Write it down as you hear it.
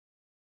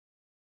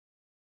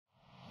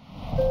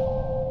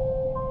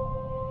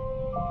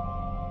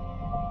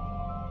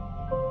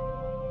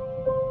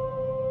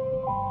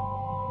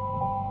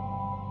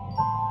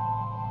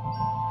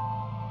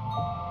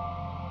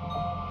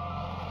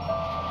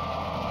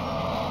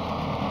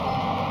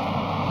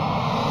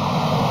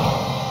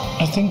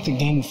think the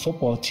game of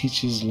football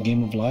teaches the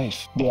game of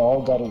life. They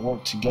all got to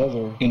work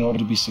together in order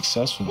to be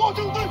successful. 1,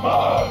 2, 3,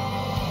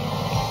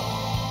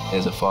 5.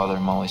 As a father,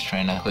 I'm always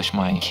trying to push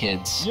my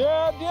kids.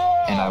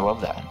 And I love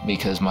that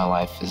because my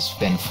life has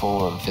been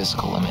full of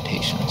physical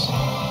limitations.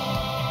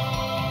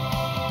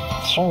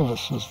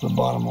 Service is the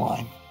bottom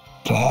line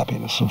to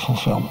happiness and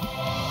fulfillment.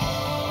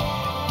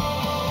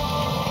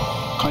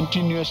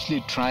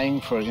 Continuously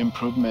trying for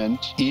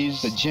improvement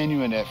is a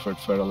genuine effort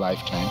for a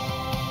lifetime.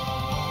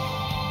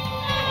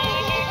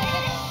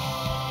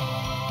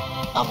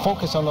 I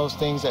focus on those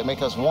things that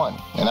make us one,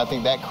 and I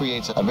think that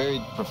creates a very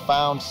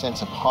profound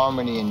sense of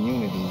harmony and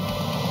unity.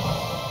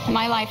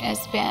 My life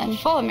has been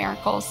full of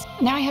miracles.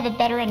 Now I have a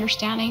better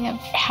understanding of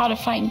how to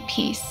find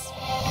peace.